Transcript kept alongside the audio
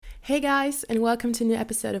Hey guys, and welcome to a new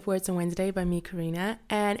episode of Words on Wednesday by me, Karina.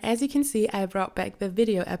 And as you can see, I brought back the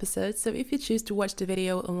video episodes. So if you choose to watch the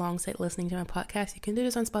video alongside listening to my podcast, you can do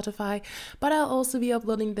this on Spotify. But I'll also be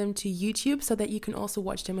uploading them to YouTube so that you can also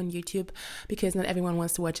watch them on YouTube, because not everyone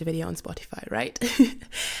wants to watch a video on Spotify, right?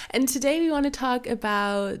 And today we want to talk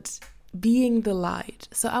about being the light.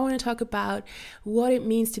 So I want to talk about what it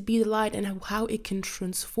means to be the light and how it can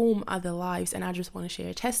transform other lives. And I just want to share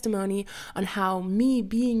a testimony on how me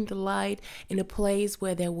being the light in a place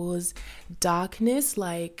where there was darkness,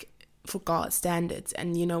 like for God's standards,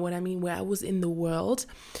 and you know what I mean, where I was in the world,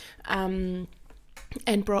 and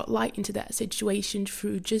brought light into that situation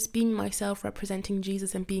through just being myself, representing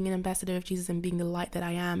Jesus and being an ambassador of Jesus and being the light that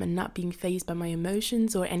I am, and not being fazed by my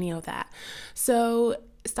emotions or any of that. So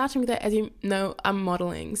starting with that, as you know, I'm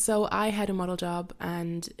modeling. So I had a model job,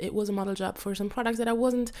 and it was a model job for some products that I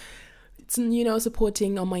wasn't,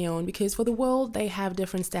 supporting on my own, because for the world, they have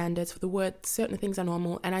different standards. For the world, certain things are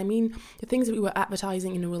normal. And I mean, the things that we were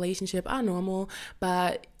advertising in a relationship are normal,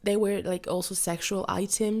 but they were like also sexual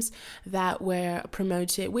items that were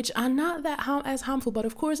promoted, which are not that as harmful. But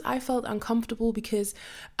of course, I felt uncomfortable because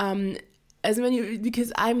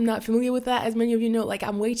because I'm not familiar with that. As many of you know, like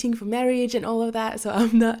I'm waiting for marriage and all of that, so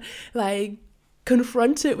I'm not like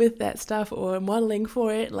confronted with that stuff or modeling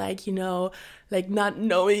for it, like not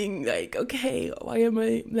knowing, like, okay, why am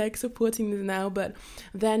I like supporting this now? But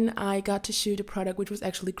then I got to shoot a product which was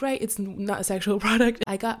actually great. It's not a sexual product.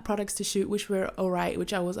 I got products to shoot which were alright,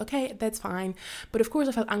 which I was okay, that's fine. But of course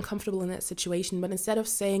I felt uncomfortable in that situation. But instead of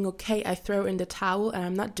saying, okay, I throw in the towel and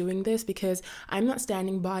I'm not doing this because I'm not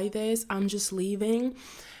standing by this, I'm just leaving,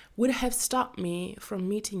 would have stopped me from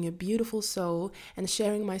meeting a beautiful soul and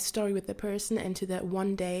sharing my story with the person, and to that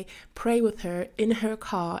one day pray with her in her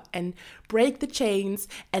car and break the chains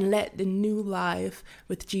and let the new life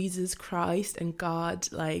with Jesus Christ and God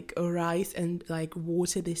like arise and like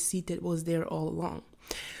water the seed that was there all along.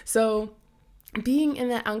 So being in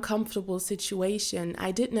that uncomfortable situation,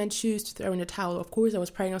 I did not choose to throw in the towel. Of course, I was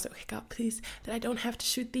praying. I was like, okay, God, please, that I don't have to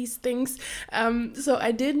shoot these things. So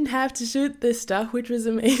I didn't have to shoot this stuff, which was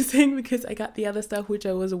amazing because I got the other stuff, which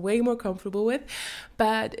I was way more comfortable with.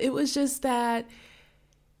 But it was just that,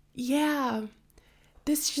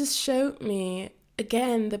 this just showed me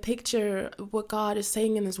again the picture of what God is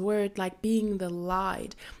saying in his word, like being the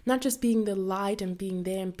light, not just being the light and being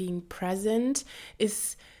there and being present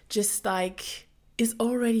is just like is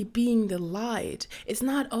already being the light. It's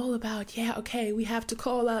not all about, we have to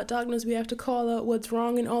call out darkness, we have to call out what's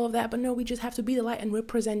wrong and all of that, but no, we just have to be the light and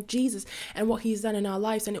represent Jesus and what he's done in our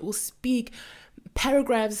lives, and it will speak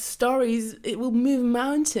paragraphs, stories, it will move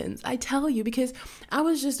mountains, I tell you, because I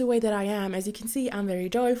was just the way that I am. As you can see, I'm very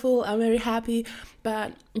joyful, I'm very happy,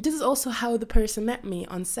 but this is also how the person met me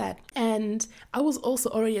on set. And I was also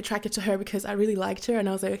already attracted to her because I really liked her, and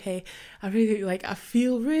I was like, okay, I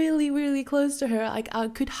feel really, really close to her. Like I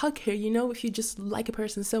could hug her, if you just like a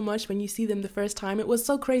person so much when you see them the first time. It was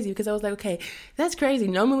so crazy because I was like, okay, that's crazy.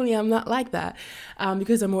 Normally I'm not like that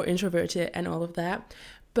because I'm more introverted and all of that.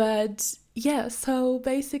 But yeah, so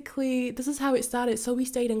basically this is how it started. So we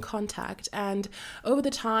stayed in contact, and over the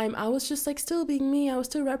time I was just like still being me. I was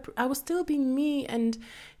still being me, and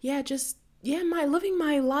living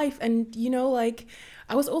my life. And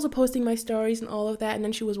I was also posting my stories and all of that. And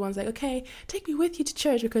then she was once like, okay, take me with you to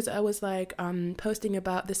church, because I was like posting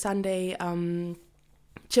about the Sunday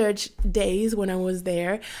church days when I was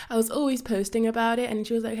there. I was always posting about it, and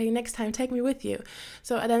she was like, hey, next time take me with you.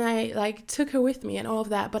 So then I took her with me and all of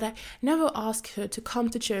that, but I never asked her to come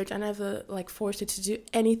to church. I never forced her to do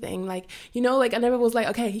anything, I never was like,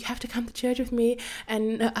 okay, you have to come to church with me.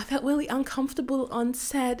 And I felt really uncomfortable on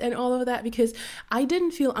set and all of that, because I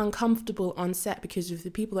didn't feel uncomfortable on set because of the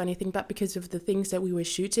people or anything, but because of the things that we were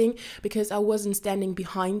shooting, because I wasn't standing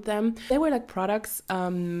behind them. They were like products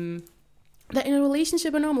that in a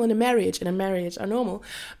relationship are normal, in a marriage are normal.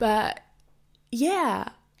 But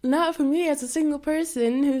not for me as a single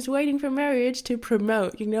person who's waiting for marriage to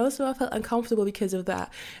promote, so I felt uncomfortable because of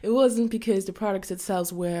that. It wasn't because the products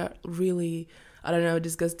themselves were really,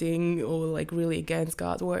 disgusting or really against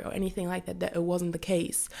God's word or anything like that. That it wasn't the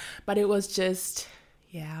case. But it was just,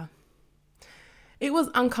 it was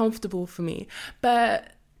uncomfortable for me.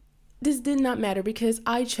 But this did not matter because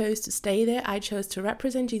I chose to stay there. I chose to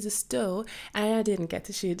represent Jesus still, and I didn't get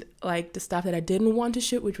to shoot the stuff that I didn't want to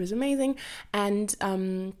shoot, which was amazing. And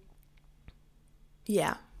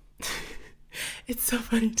it's so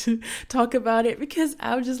funny to talk about it because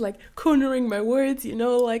I'm just cornering my words,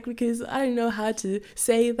 because I don't know how to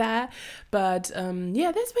say that. But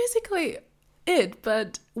that's basically it.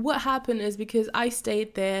 But what happened is because I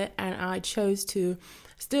stayed there and I chose to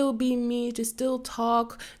still be me, to still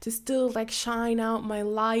talk, to still like shine out my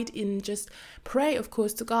light, and just pray, of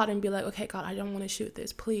course, to God and be like, okay, God, I don't want to shoot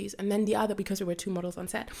this, please. And then the other, because there were 2 models on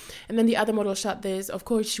set, and then the other model shot this. Of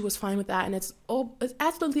course, she was fine with that, and it's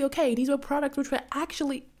absolutely okay. These were products which were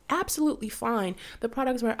actually absolutely fine. The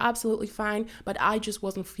products were absolutely fine, but I just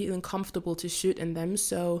wasn't feeling comfortable to shoot in them.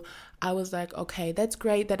 So I was like, okay, that's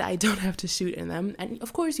great that I don't have to shoot in them. And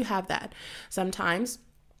of course you have that sometimes.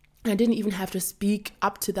 I didn't even have to speak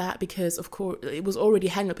up to that, because of course it was already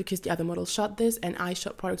handled, because the other model shot this and I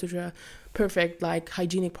shot products which were perfect, like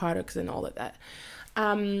hygienic products and all of that.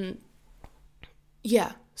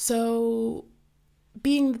 So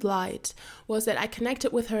being the light was that I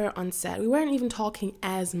connected with her on set. We weren't even talking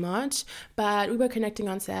as much, but we were connecting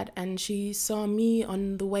on set, and she saw me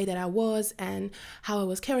on the way that I was and how I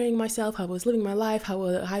was carrying myself, how I was living my life,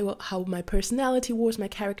 how my personality was, my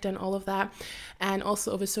character and all of that. And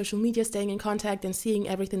also over social media, staying in contact and seeing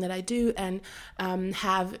everything that I do and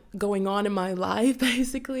have going on in my life,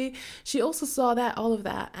 basically. She also saw that, all of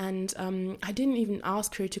that. And I didn't even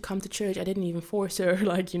ask her to come to church. I didn't even force her,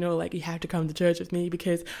 like, you have to come to church with me,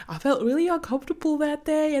 because I felt really uncomfortable that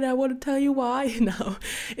day and I want to tell you why. No,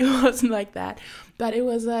 it wasn't like that. But it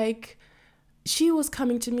was like, she was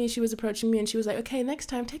coming to me, she was approaching me, and she was like, okay, next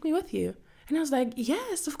time take me with you. And I was like,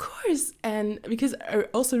 yes, of course. And because I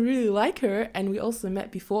also really like her, and we also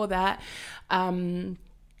met before that. But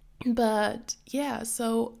yeah,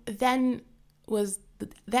 so then was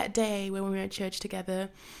that day when we were at church together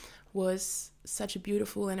was such a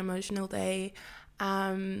beautiful and emotional day.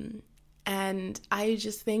 And I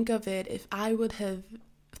just think of it, if I would have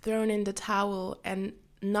thrown in the towel and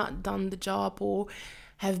not done the job, or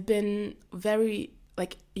have been very,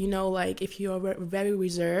 if you're very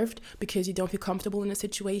reserved because you don't feel comfortable in a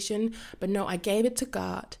situation. But no, I gave it to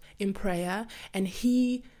God in prayer, and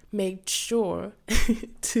He made sure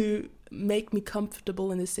to make me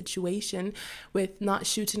comfortable in this situation with not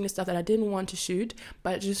shooting the stuff that I didn't want to shoot,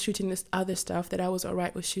 but just shooting this other stuff that I was all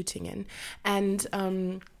right with shooting in.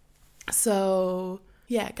 And so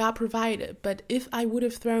yeah, God provided. But if I would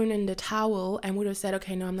have thrown in the towel and would have said,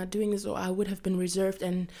 okay, no, I'm not doing this, or I would have been reserved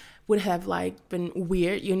and would have been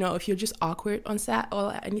weird, if you're just awkward on set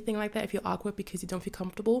or anything like that, if you're awkward because you don't feel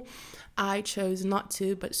comfortable, I chose not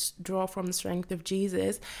to, but draw from the strength of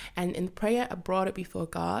Jesus. And in prayer, I brought it before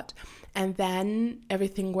God, and then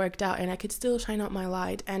everything worked out, and I could still shine out my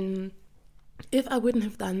light. And if I wouldn't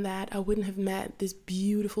have done that, I wouldn't have met this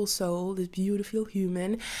beautiful soul, this beautiful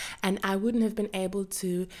human, and I wouldn't have been able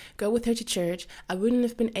to go with her to church. I wouldn't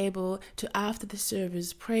have been able to, after the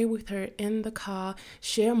service, pray with her in the car,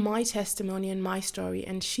 share my testimony and my story.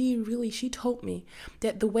 And she told me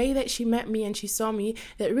that the way that she met me and she saw me,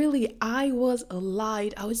 that really I was a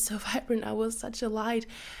light. I was so vibrant. I was such a light.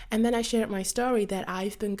 And then I shared my story, that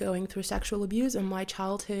I've been going through sexual abuse in my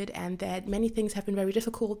childhood, and that many things have been very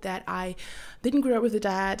difficult, that I didn't grow up with a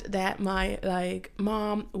dad, that my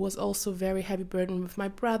mom was also very heavy burden with my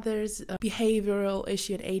brothers, behavioral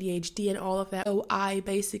issue and ADHD and all of that. So I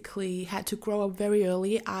basically had to grow up very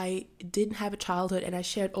early. I didn't have a childhood, and I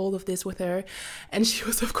shared all of this with her, and she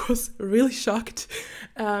was of course really shocked,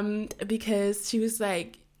 because she was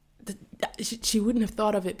like, she wouldn't have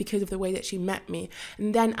thought of it because of the way that she met me.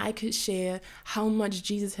 And then I could share how much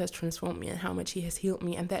Jesus has transformed me and how much He has healed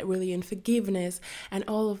me, and that really in forgiveness and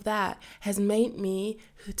all of that has made me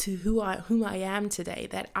to whom I am today,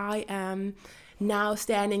 that I am now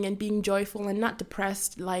standing and being joyful and not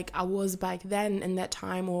depressed like I was back then in that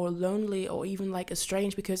time, or lonely, or even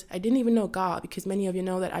estranged, because I didn't even know God. Because many of you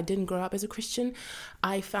know that I didn't grow up as a Christian.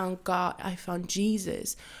 I found God, I found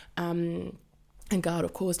Jesus, and God,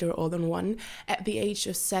 of course, they were all in one, at the age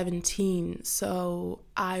of 17. So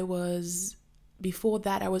before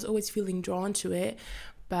that, I was always feeling drawn to it.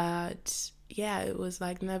 But yeah, it was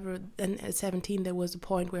never, and at 17, there was a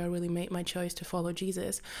point where I really made my choice to follow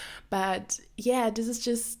Jesus. But yeah, this is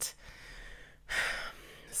just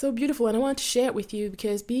so beautiful, and I want to share it with you,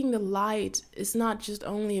 because being the light is not just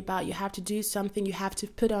only about you have to do something, you have to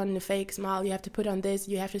put on a fake smile, you have to put on this,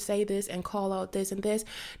 you have to say this and call out this and this.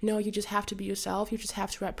 No, you just have to be yourself. You just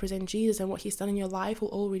have to represent Jesus, and what He's done in your life will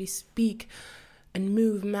already speak and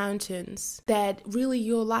move mountains. That really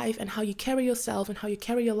your life and how you carry yourself and how you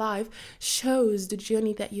carry your life shows the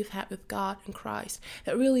journey that you've had with God and Christ.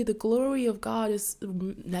 That really the glory of God is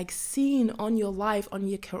seen on your life, on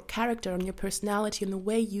your character, on your personality, on the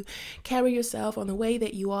way you carry yourself, on the way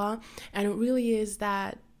that you are. And it really is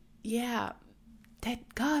that, yeah,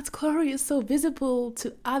 that God's glory is so visible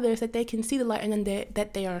to others that they can see the light, and then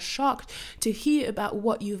that they are shocked to hear about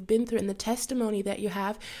what you've been through and the testimony that you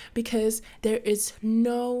have, because there is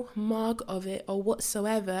no mark of it or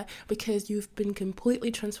whatsoever, because you've been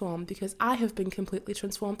completely transformed, because I have been completely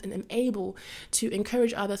transformed and am able to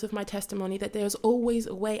encourage others with my testimony that there's always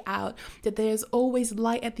a way out, that there's always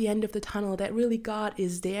light at the end of the tunnel, that really God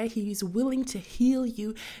is there. He's willing to heal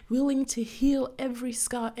you, willing to heal every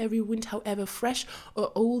scar, every wound, however fresh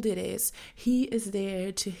or old it is. He is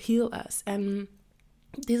there to heal us. And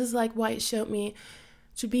this is like why it showed me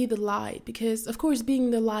to be the light, because of course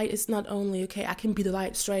being the light is not only, okay, I can be the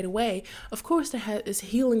light straight away. Of course there is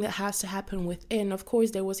healing that has to happen within. Of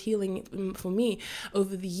course there was healing for me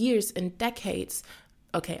over the years and decades.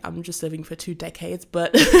 Okay, I'm just living for 2 decades,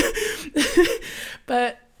 but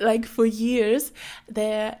but like for years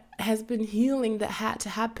there has been healing that had to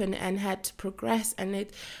happen and had to progress, and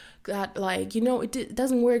it got like, it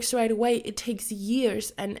doesn't work straight away. It takes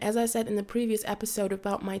years. And as I said in the previous episode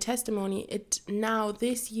about my testimony,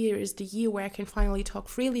 this year is the year where I can finally talk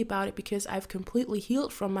freely about it, because I've completely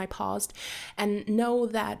healed from my past and know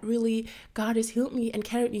that really God has healed me and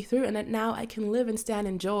carried me through, and that now I can live and stand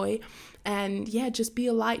in joy and just be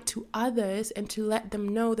a light to others, and to let them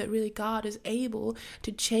know that really God is able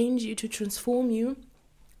to change you, to transform you,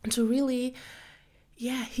 and to really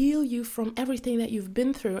heal you from everything that you've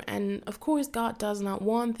been through. And of course God does not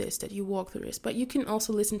want this, that you walk through this, but you can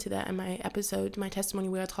also listen to that in my episode, my testimony,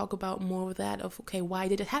 where I talk about more of that, of okay, why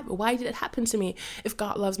did it happen to me if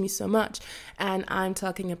God loves me so much? And I'm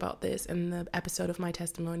talking about this in the episode of my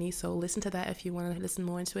testimony, so listen to that if you want to listen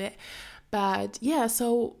more into it. But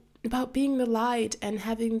so about being the light and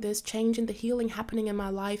having this change in the healing happening in my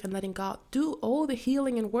life, and letting God do all the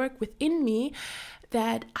healing and work within me,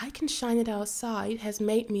 that I can shine it outside, has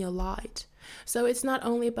made me a light. So it's not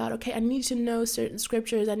only about, okay, I need to know certain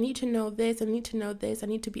scriptures, I need to know this, I need to know this, I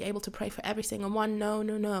need to be able to pray for every single one.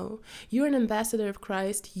 No. You're an ambassador of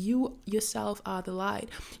Christ. You yourself are the light.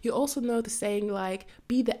 You also know the saying, like,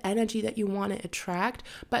 be the energy that you want to attract,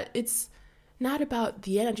 but it's not about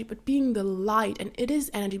the energy, but being the light. And it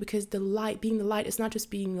is energy, because being the light is not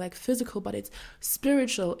just being like physical, but it's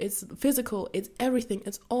spiritual, it's physical, it's everything.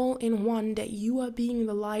 It's all in one, that you are being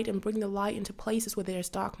the light and bring the light into places where there's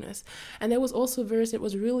darkness. And there was also a verse that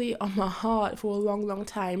was really on my heart for a long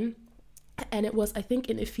time. And it was, I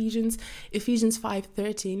think, in Ephesians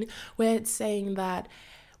 5:13, where it's saying that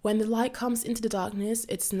when the light comes into the darkness,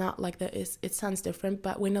 it's not like that. It sounds different,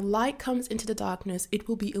 but when the light comes into the darkness, it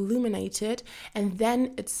will be illuminated, and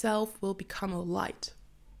then itself will become a light.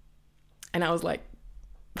 And I was like,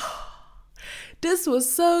 this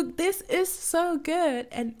is so good.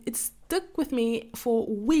 And it stuck with me for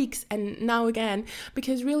weeks and now again,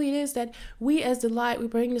 because really it is that we as the light, we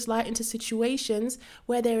bring this light into situations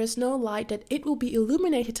where there is no light, that it will be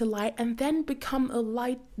illuminated to light and then become a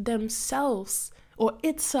light themselves, or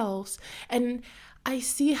itself. And I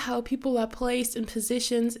see how people are placed in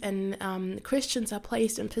positions, and Christians are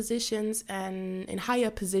placed in positions and in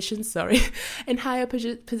higher positions,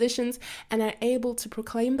 positions, and are able to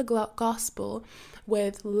proclaim the gospel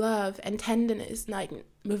with love and tenderness, like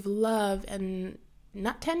with love and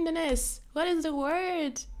not tenderness. What is the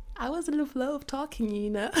word? I was in the flow of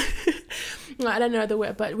talking, I don't know the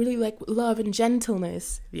word, but really like love and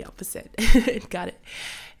gentleness, the opposite. Got it.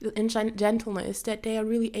 In gentleness, that they are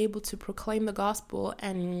really able to proclaim the gospel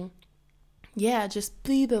and just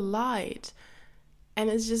be the light. And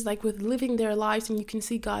it's just like with living their lives, and you can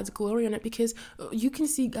see God's glory on it, because you can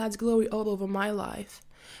see God's glory all over my life.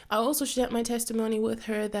 I also shared my testimony with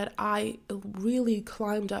her that I really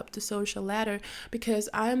climbed up the social ladder, because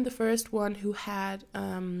I'm the first one who had,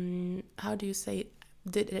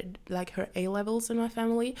 did it like her A-levels in my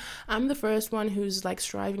family. I'm the first one who's like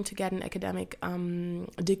striving to get an academic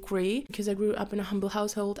degree, because I grew up in a humble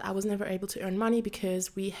household. I was never able to earn money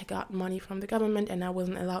because we got money from the government, and I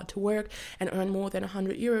wasn't allowed to work and earn more than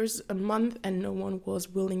 100 euros a month, and no one was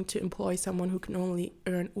willing to employ someone who can only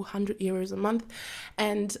earn 100 euros a month.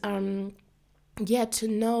 And to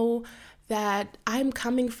know that I'm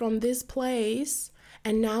coming from this place,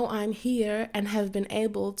 and now I'm here and have been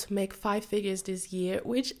able to make 5 figures this year,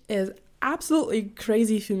 which is absolutely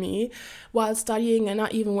crazy for me, while studying and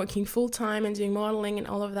not even working full-time and doing modeling and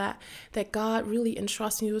all of that God really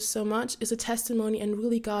entrusts me with so much, is a testimony and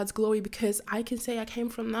really God's glory, because I can say I came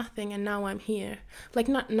from nothing and now I'm here. Like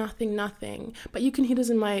not nothing, but you can hear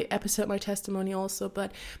this in my episode, my testimony also,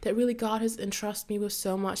 but that really God has entrusted me with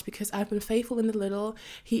so much, because I've been faithful in the little,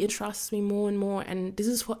 He entrusts me more and more, and this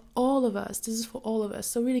is for all of us.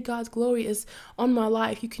 So really God's glory is on my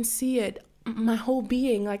life. You can see it my whole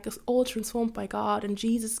being like is all transformed by God, and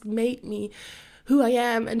Jesus made me who I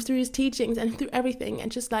am, and through his teachings and through everything,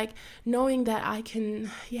 and just like knowing that I can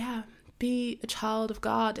be a child of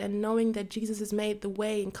God, and knowing that Jesus has made the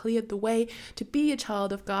way and cleared the way to be a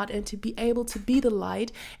child of God and to be able to be the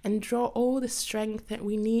light and draw all the strength that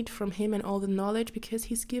we need from him and all the knowledge, because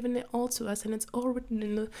he's given it all to us, and it's all written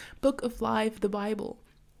in the book of life, the Bible.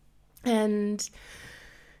 And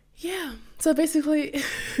so basically,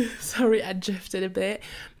 sorry, I drifted a bit,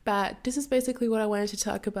 but this is basically what I wanted to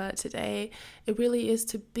talk about today. It really is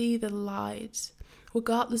to be the light,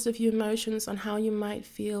 regardless of your emotions, on how you might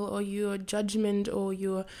feel, or your judgment, or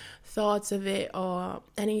your thoughts of it, or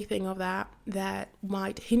anything of that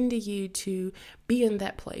might hinder you to be in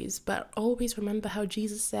that place. But always remember how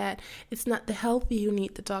Jesus said, it's not the healthy who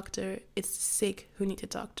need the doctor, it's the sick who need the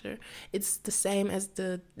doctor. It's the same as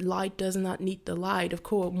the light does not need the light. Of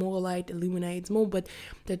course, more light illuminates more, but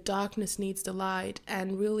the darkness needs the light.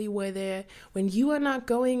 And really, when you are not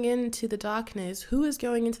going into the darkness, who is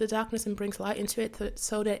going into the darkness and brings light into it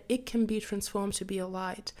so that it can be transformed to be a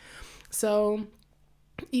light? So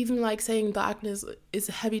even like saying darkness is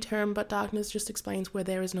a heavy term, but darkness just explains where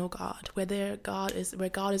there is no God, where God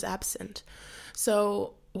is absent.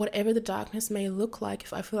 So whatever the darkness may look like,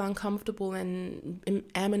 if I feel uncomfortable and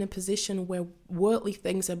am in a position where worldly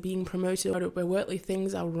things are being promoted, or where worldly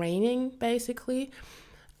things are reigning, basically,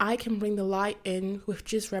 I can bring the light in with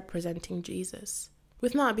just representing Jesus,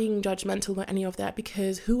 with not being judgmental or any of that,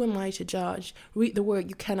 because who am I to judge? Read the word,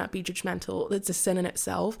 you cannot be judgmental. It's a sin in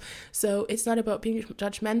itself. So it's not about being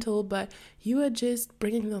judgmental, but you are just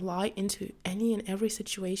bringing the light into any and every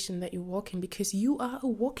situation that you walk in, because you are a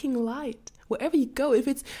walking light. Wherever you go, if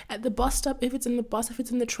it's at the bus stop, if it's in the bus, if it's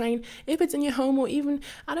in the train, if it's in your home, or even,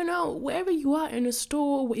 I don't know, wherever you are, in a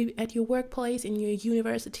store, at your workplace, in your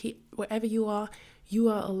university, wherever you are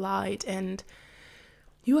a light, and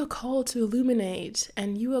you are called to illuminate,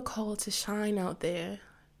 and you are called to shine out there.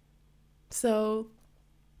 So,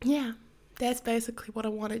 that's basically what I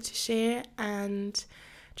wanted to share, and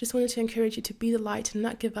just wanted to encourage you to be the light, to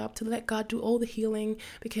not give up, to let God do all the healing,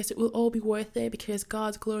 because it will all be worth it, because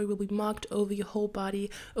God's glory will be marked over your whole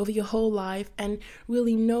body, over your whole life, and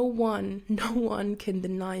really no one can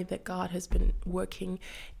deny that God has been working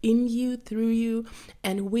in you, through you,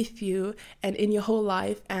 and with you, and in your whole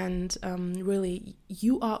life. And really,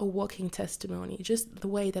 you are a walking testimony. Just the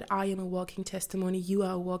way that I am a walking testimony, you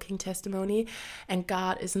are a walking testimony, and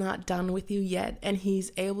God is not done with you yet, and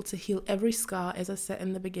he's able to heal every scar, as I said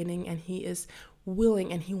in the beginning, and he is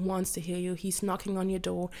willing, and he wants to heal you. He's knocking on your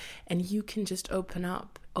door, and you can just open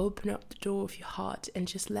up the door of your heart and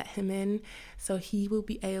just let him in, so he will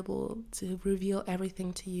be able to reveal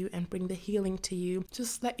everything to you and bring the healing to you.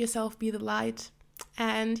 Just let yourself be the light.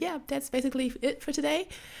 And that's basically it for today.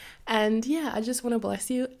 And I just want to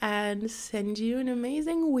bless you and send you an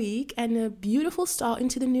amazing week and a beautiful start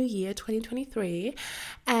into the new year 2023,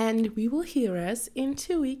 and we will hear us in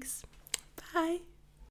 2 weeks. Bye.